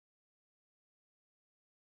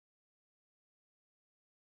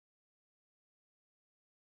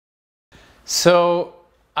So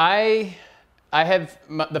I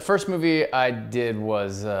the first movie I did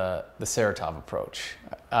was the Saratov Approach.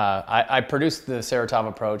 I produced the Saratov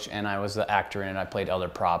Approach, and I was the actor in it. I played other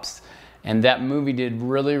props, and that movie did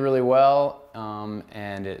really, really well.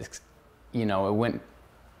 And it, it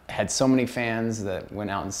had so many fans that went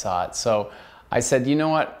out and saw it. So I said, you know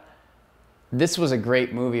what? This was a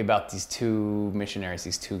great movie about these two missionaries,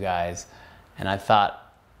 these two guys, and I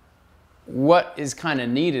thought, what is kind of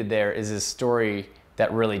needed there is a story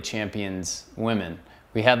that really champions women.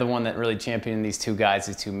 We had the one that really championed these two guys,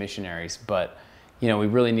 these two missionaries, but we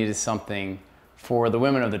really needed something for the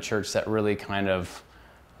women of the church that really kind of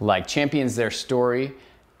like champions their story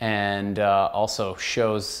and also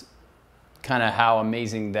shows kind of how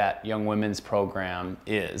amazing that young women's program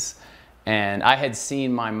is. And I had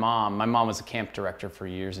seen my mom was a camp director for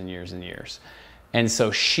years and years and years. And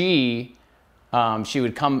so she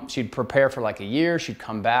would come, she'd prepare for like a year, she'd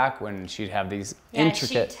come back when she'd have these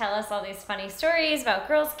intricate... she'd tell us all these funny stories about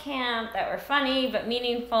girls' camp that were funny but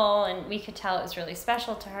meaningful, and we could tell it was really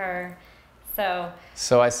special to her.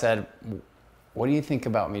 So I said, what do you think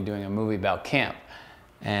about me doing a movie about camp?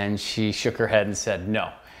 And she shook her head and said,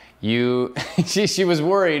 no. She was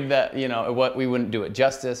worried that, we wouldn't do it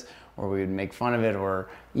justice, or we would make fun of it, or,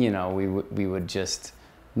 we would just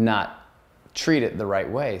not treat it the right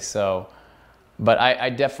way. So... But I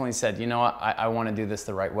definitely said, you know what, I want to do this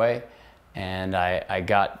the right way. And I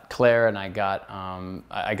got Claire, and I got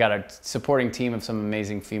a supporting team of some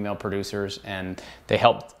amazing female producers, and they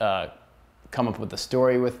helped come up with the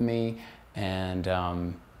story with me. And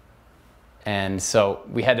so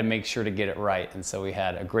we had to make sure to get it right. And so we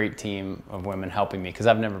had a great team of women helping me, because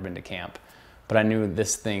I've never been to camp. But I knew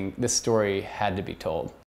this story had to be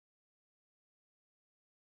told.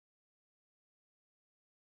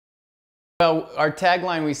 Well, our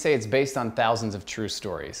tagline, we say it's based on thousands of true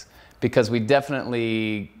stories, because I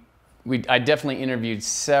definitely interviewed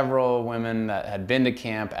several women that had been to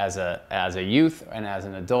camp as a youth and as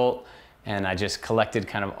an adult, and I just collected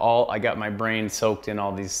I got my brain soaked in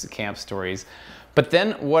all these camp stories. But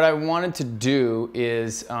then what I wanted to do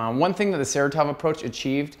is, one thing that the Saratov Approach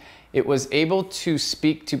achieved, it was able to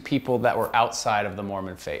speak to people that were outside of the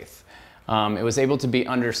Mormon faith. It was able to be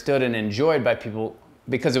understood and enjoyed by people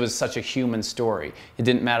because it was such a human story. It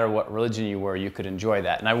didn't matter what religion you were, you could enjoy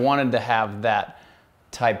that. And I wanted to have that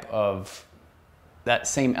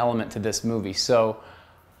same element to this movie. So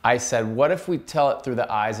I said, what if we tell it through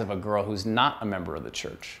the eyes of a girl who's not a member of the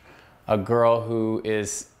church? A girl who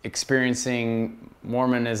is experiencing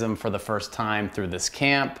Mormonism for the first time through this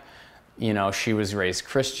camp. She was raised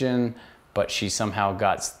Christian, but she somehow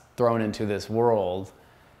got thrown into this world.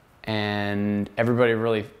 And everybody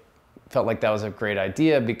really felt like that was a great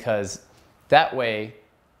idea, because that way,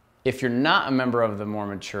 if you're not a member of the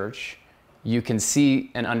Mormon church, you can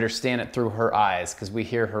see and understand it through her eyes, because we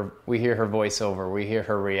hear her voiceover, we hear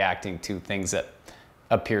her reacting to things that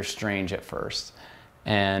appear strange at first.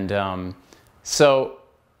 And so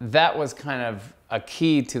that was kind of a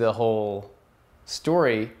key to the whole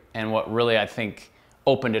story, and what really, I think,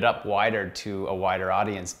 opened it up wider to a wider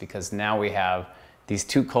audience, because now we have these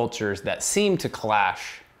two cultures that seem to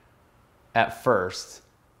clash at first,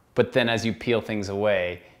 but then as you peel things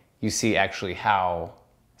away, you see actually how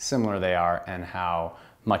similar they are and how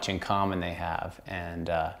much in common they have. And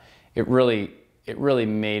it really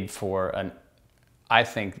made for I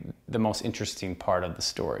think the most interesting part of the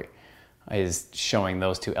story is showing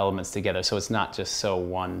those two elements together, so it's not just so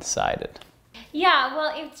one-sided. Yeah,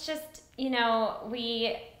 well, it's just,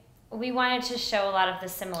 we wanted to show a lot of the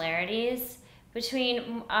similarities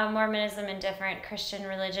between Mormonism and different Christian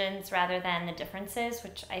religions rather than the differences,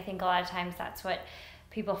 which I think a lot of times that's what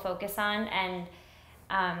people focus on. And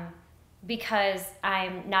because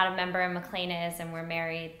I'm not a member and McLean is, and we're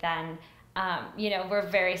married, then we're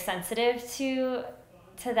very sensitive to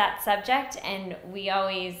that subject, and we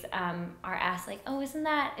always are asked, like, oh, isn't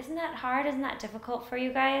that hard? Isn't that difficult for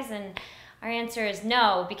you guys? And our answer is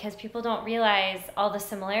no, because people don't realize all the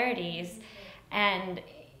similarities, and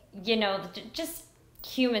just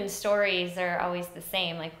human stories are always the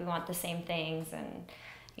same. Like, we want the same things, and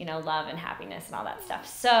love and happiness and all that stuff.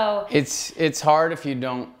 So it's hard if you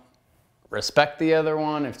don't respect the other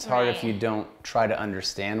one. It's hard right. if you don't try to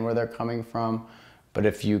understand where they're coming from. But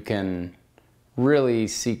if you can really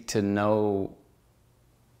seek to know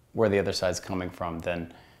where the other side's coming from,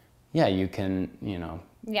 then yeah, you can,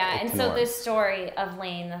 Yeah, and so this story of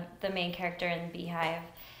Lane, the main character in Beehive,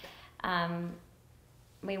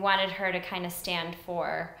 we wanted her to kind of stand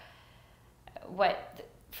for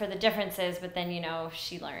the differences, but then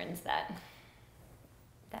she learns that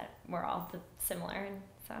we're all similar in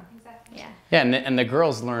So, exactly. Yeah. Yeah, and the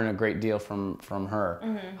girls learn a great deal from her.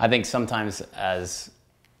 Mm-hmm. I think sometimes as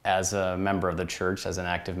a member of the church, as an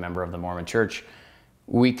active member of the Mormon Church,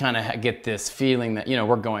 we kind of get this feeling that,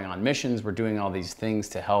 we're going on missions, we're doing all these things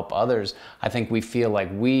to help others. I think we feel like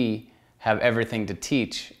we have everything to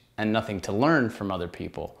teach and nothing to learn from other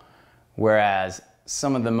people. Whereas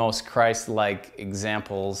some of the most Christ-like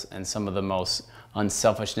examples and some of the most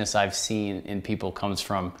unselfishness I've seen in people comes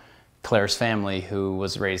from Claire's family, who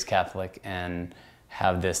was raised Catholic and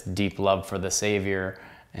have this deep love for the Savior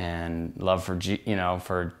and love for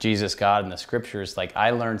for Jesus, God, and the Scriptures. Like, I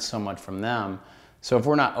learned so much from them. So if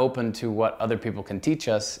we're not open to what other people can teach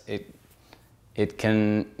us, it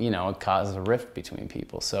can cause a rift between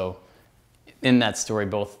people. So in that story,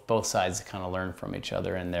 both sides kind of learn from each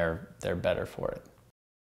other, and they're better for it.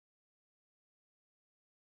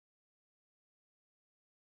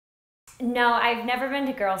 No, I've never been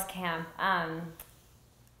to girls' camp.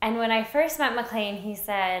 And when I first met McLean, he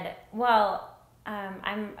said, well,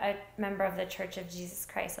 I'm a member of the Church of Jesus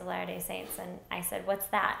Christ of Latter-day Saints. And I said, what's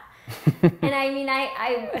that? And I mean,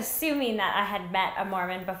 I'm assuming that I had met a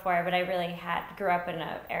Mormon before, but I really grew up in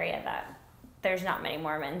an area that there's not many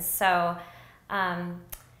Mormons. So,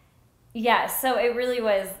 yeah, so it really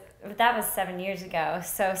was, that was 7 years ago.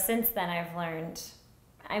 So since then I've learned,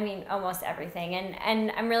 almost everything. And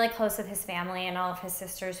I'm really close with his family and all of his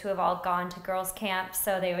sisters who have all gone to girls' camp.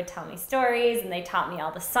 So they would tell me stories and they taught me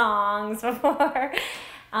all the songs before.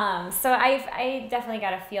 So I definitely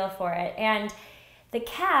got a feel for it. And the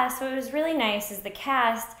cast, what was really nice is the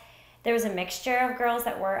cast, there was a mixture of girls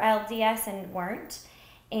that were LDS and weren't.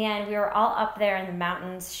 And we were all up there in the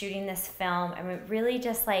mountains shooting this film. And it really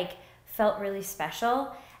just felt really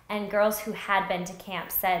special. And girls who had been to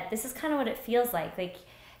camp said, this is kind of what it feels like. Like,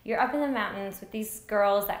 you're up in the mountains with these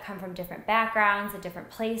girls that come from different backgrounds and different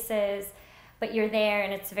places, but you're there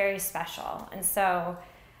and it's very special. And so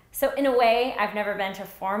in a way, I've never been to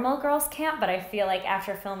formal girls' camp, but I feel like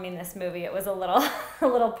after filming this movie, it was a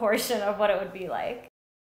little portion of what it would be like.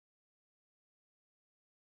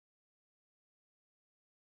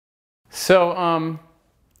 So,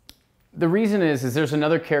 the reason is there's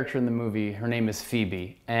another character in the movie. Her name is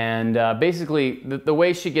Phoebe, and basically the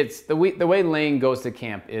way the way Lane goes to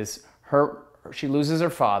camp is she loses her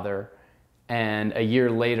father, and a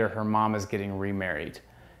year later her mom is getting remarried,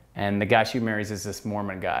 and the guy she marries is this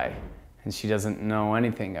Mormon guy, and she doesn't know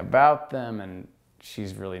anything about them, and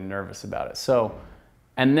she's really nervous about it. So,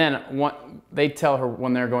 and then they tell her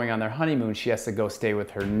when they're going on their honeymoon, she has to go stay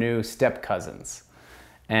with her new step cousins.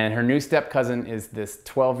 And her new step-cousin is this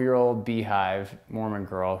 12-year-old Beehive Mormon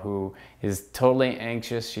girl who is totally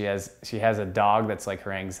anxious. She has a dog that's like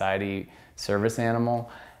her anxiety service animal,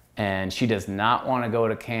 and she does not want to go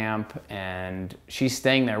to camp, and she's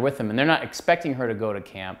staying there with them. And they're not expecting her to go to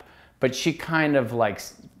camp, but she kind of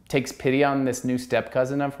takes pity on this new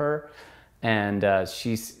step-cousin of her, and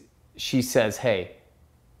she says, hey,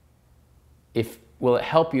 will it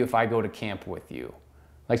help you if I go to camp with you?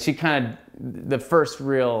 Like, she kind of, the first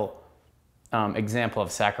real example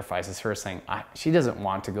of sacrifice is her saying she doesn't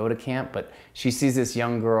want to go to camp, but she sees this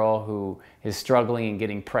young girl who is struggling and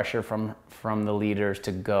getting pressure from the leaders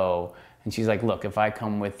to go. And she's like, look, if I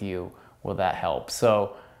come with you, will that help?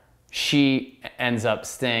 So she ends up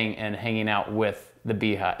staying and hanging out with the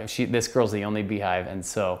Beehive. This girl's the only Beehive. And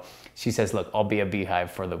so she says, look, I'll be a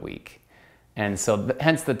Beehive for the week. And so,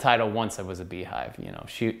 hence the title, Once I Was a Beehive.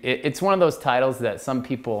 It's one of those titles that some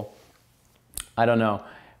people, I don't know,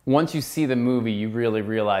 once you see the movie, you really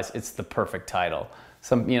realize it's the perfect title.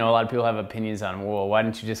 A lot of people have opinions on, well, why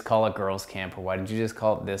didn't you just call it Girls Camp, or why didn't you just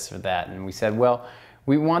call it this or that? And we said, well,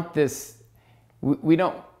 we want this, we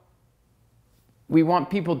want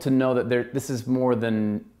people to know that this is more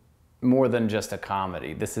than just a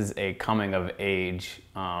comedy. This is a coming of age,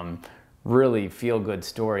 really feel-good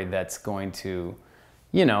story that's going to,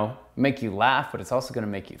 make you laugh, but it's also going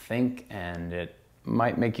to make you think, and it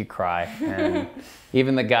might make you cry. And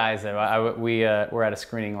even the guys, we were at a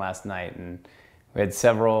screening last night, and we had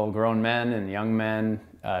several grown men and young men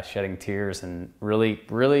shedding tears and really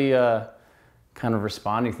kind of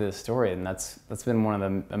responding to this story. And that's been one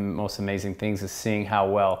of the most amazing things, is seeing how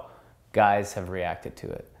well guys have reacted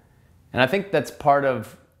to it. And I think that's part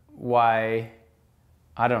of why,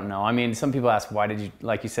 I don't know. Some people ask,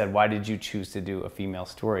 like you said, why did you choose to do a female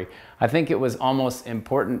story? I think it was almost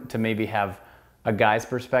important to maybe have a guy's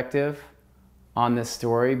perspective on this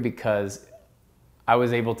story, because I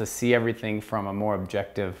was able to see everything from a more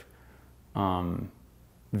objective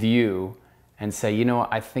view and say,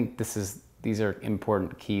 I think these are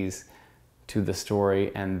important keys to the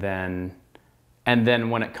story. And then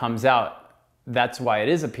when it comes out, that's why it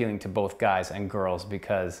is appealing to both guys and girls,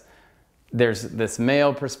 because there's this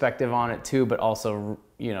male perspective on it too, but also,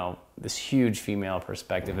 you know, this huge female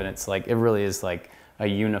perspective. And it's like, it really is like a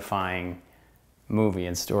unifying movie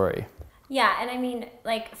and story. Yeah, and I mean,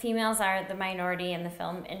 like, females are the minority in the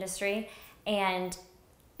film industry, and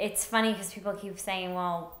it's funny because people keep saying,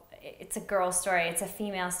 well, it's a girl story, it's a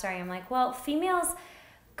female story. I'm like, well, females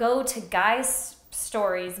go to guys'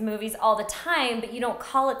 stories, movies all the time, but you don't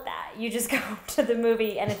call it that. You just go to the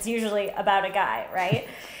movie and it's usually about a guy, right?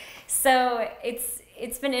 So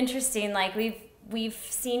it's been interesting. Like, we've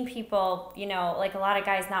seen people, you know, like a lot of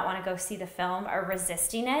guys not want to go see the film or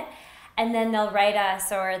resisting it. And then they'll write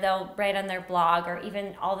us, or they'll write on their blog, or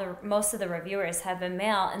even most of the reviewers have been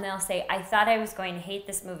male, and they'll say, I thought I was going to hate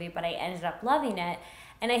this movie, but I ended up loving it.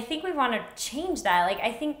 And I think we want to change that. Like,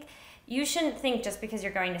 I think you shouldn't think just because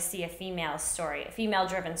you're going to see a female story, a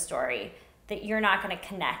female-driven story, that you're not going to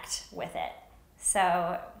connect with it.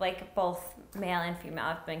 So, like, both male and female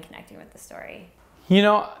have been connecting with the story. You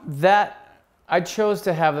know, that I chose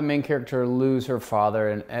to have the main character lose her father,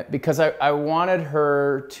 and because I wanted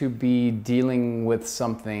her to be dealing with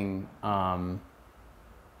something, a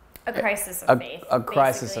crisis of faith. A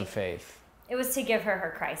crisis basically. of faith. It was to give her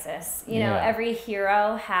her crisis. You know, every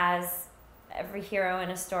hero in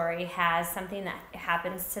a story has something that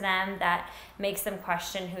happens to them that makes them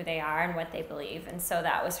question who they are and what they believe, and so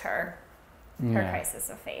that was her crisis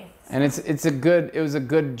of faith. And it was a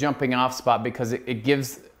good jumping off spot, because it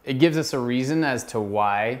gives us a reason as to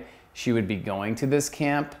why she would be going to this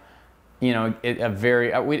camp. You know,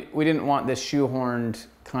 we didn't want this shoehorned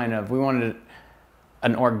kind of, we wanted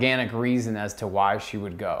an organic reason as to why she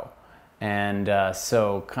would go. And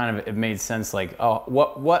so kind of it made sense, like, oh,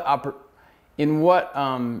 in what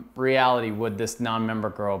reality would this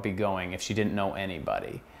non-member girl be going if she didn't know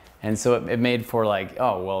anybody? And so it made for, like,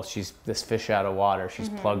 oh, well, she's this fish out of water. She's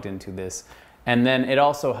plugged into this. And then it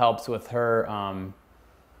also helps with her,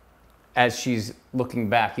 as she's looking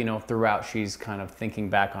back, you know, throughout, she's kind of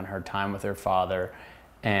thinking back on her time with her father.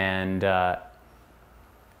 And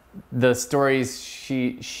the stories,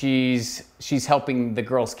 she's helping the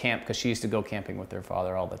girls camp, because she used to go camping with her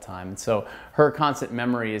father all the time. And so her constant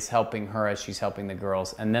memory is helping her as she's helping the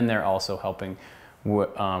girls. And then they're also helping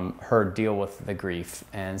her deal with the grief.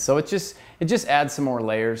 And so it just adds some more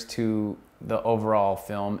layers to the overall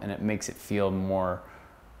film, and it makes it feel more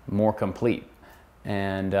complete.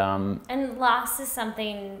 And loss is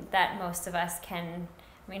something that most of us can,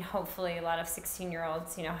 I mean, hopefully a lot of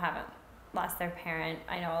 16-year-olds, you know, haven't lost their parent.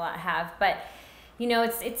 I know a lot have, but, you know,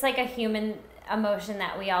 it's like a human emotion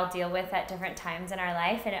that we all deal with at different times in our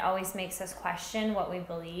life, and it always makes us question what we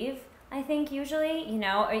believe. I think usually, you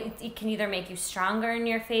know, it can either make you stronger in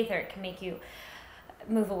your faith, or it can make you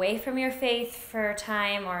move away from your faith for a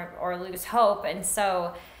time, or lose hope. And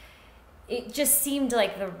so it just seemed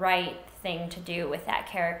like the right thing to do with that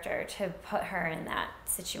character, to put her in that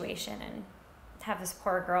situation and have this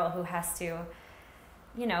poor girl who has to,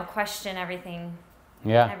 you know, question everything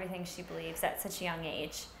she believes at such a young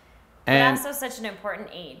age. And but also such an important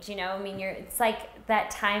age, you know. I mean, it's like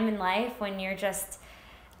that time in life when you're just,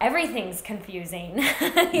 everything's confusing,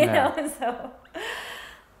 you know. And so,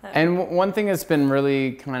 and one thing that's been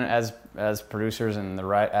really kind of, as producers and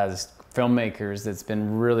as filmmakers, that's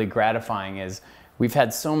been really gratifying is we've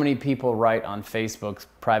had so many people write on Facebook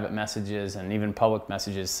private messages and even public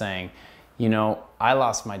messages saying, you know, I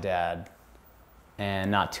lost my dad and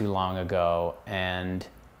not too long ago, and,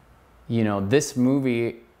 you know, this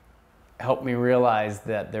movie helped me realize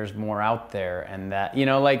that there's more out there, and that, you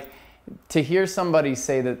know, like, to hear somebody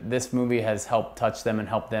say that this movie has helped touch them and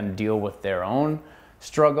help them deal with their own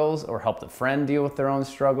struggles, or helped a friend deal with their own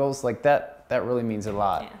struggles, like that really means a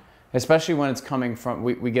lot. Yeah. Especially when it's coming from,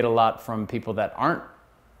 we get a lot from people that aren't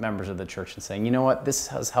members of the church, and saying, you know what, this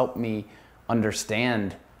has helped me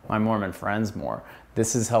understand my Mormon friends more.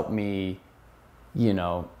 This has helped me, you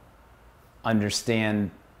know,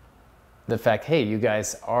 understand the fact, hey, you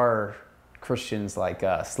guys are Christians like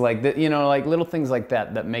us. Like, you know, like little things like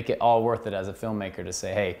that make it all worth it as a filmmaker, to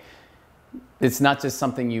say, hey, it's not just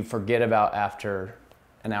something you forget about after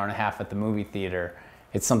an hour and a half at the movie theater.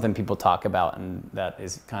 It's something people talk about, and that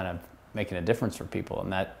is kind of making a difference for people.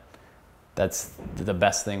 And that's the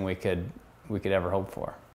best thing we could ever hope for.